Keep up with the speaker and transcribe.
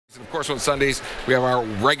Of course, on Sundays, we have our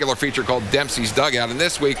regular feature called Dempsey's Dugout. And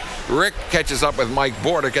this week, Rick catches up with Mike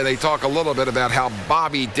Bordick, and they talk a little bit about how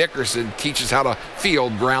Bobby Dickerson teaches how to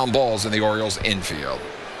field ground balls in the Orioles infield.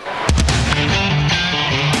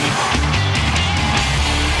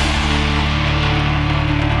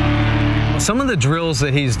 Some of the drills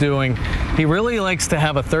that he's doing, he really likes to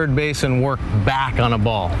have a third baseman work back on a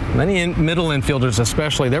ball. Many middle infielders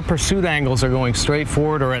especially, their pursuit angles are going straight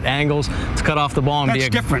forward or at angles to cut off the ball and be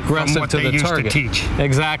aggressive to the target.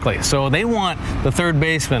 Exactly. So they want the third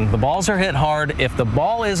baseman, the balls are hit hard. If the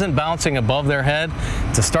ball isn't bouncing above their head,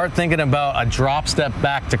 to start thinking about a drop step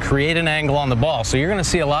back to create an angle on the ball. So you're going to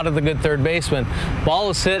see a lot of the good third basemen, ball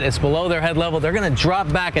is hit, it's below their head level, they're going to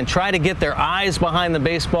drop back and try to get their eyes behind the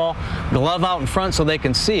baseball, glove out in front so they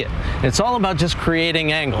can see it. It's all about just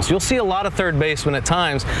creating angles. You'll see a lot of third basemen at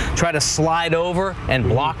times try to slide over and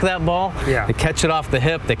block that ball. Yeah. They catch it off the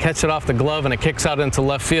hip, they catch it off the glove, and it kicks out into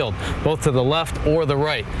left field, both to the left or the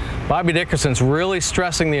right. Bobby Dickerson's really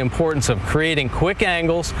stressing the importance of creating quick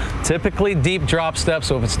angles, typically deep drop steps.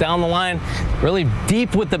 So if it's down the line, really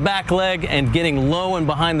deep with the back leg and getting low and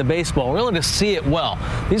behind the baseball, really to see it well.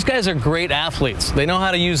 These guys are great athletes. They know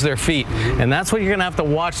how to use their feet, and that's what you're going to have to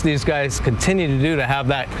watch these guys continue to do to have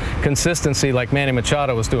that consistency like Manny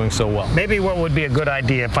Machado was doing so well. Maybe what would be a good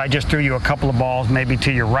idea if I just threw you a couple of balls maybe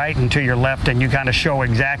to your right and to your left, and you kind of show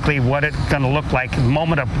exactly what it's going to look like the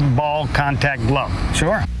moment of ball contact glove.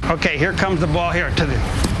 Sure. Okay, here comes the ball here to the...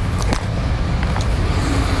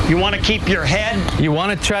 You want to keep your head? You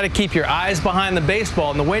want to try to keep your eyes behind the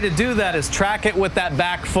baseball, and the way to do that is track it with that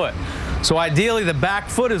back foot. So ideally, the back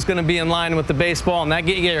foot is going to be in line with the baseball, and that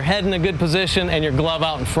gets your head in a good position and your glove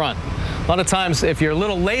out in front. A lot of times, if you're a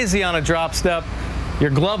little lazy on a drop step,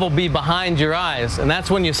 your glove will be behind your eyes, and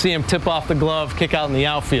that's when you see him tip off the glove, kick out in the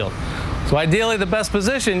outfield. So ideally, the best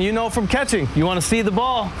position, you know from catching, you want to see the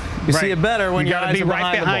ball. You see it better when your eyes are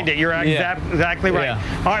behind the ball. You got to be right behind it. You're exactly right.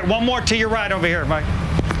 Yeah. All right, one more to your right over here, Mike.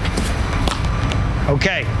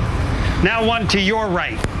 Okay. Now one to your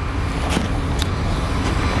right.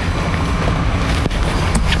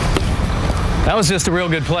 That was just a real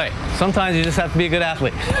good play. Sometimes you just have to be a good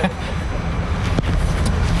athlete.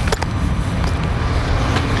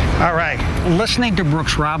 All right, listening to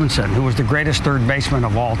Brooks Robinson, who was the greatest third baseman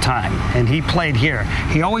of all time, and he played here,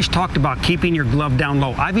 he always talked about keeping your glove down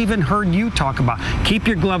low. I've even heard you talk about keep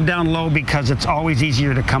your glove down low because it's always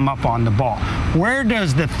easier to come up on the ball. Where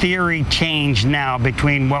does the theory change now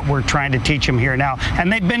between what we're trying to teach them here now?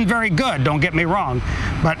 And they've been very good, don't get me wrong,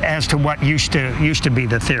 but as to what used to be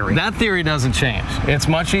the theory. That theory doesn't change. It's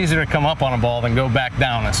much easier to come up on a ball than go back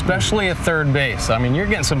down, especially at third base. I mean, you're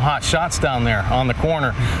getting some hot shots down there on the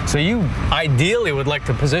corner. So you ideally would like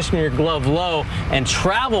to position your glove low and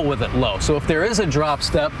travel with it low. So if there is a drop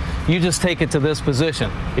step, you just take it to this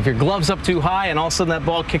position. If your glove's up too high and all of a sudden that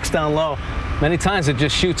ball kicks down low, many times it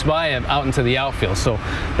just shoots by him out into the outfield. So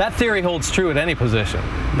that theory holds true at any position.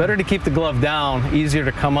 Better to keep the glove down, easier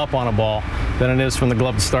to come up on a ball than it is from the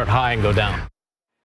glove to start high and go down.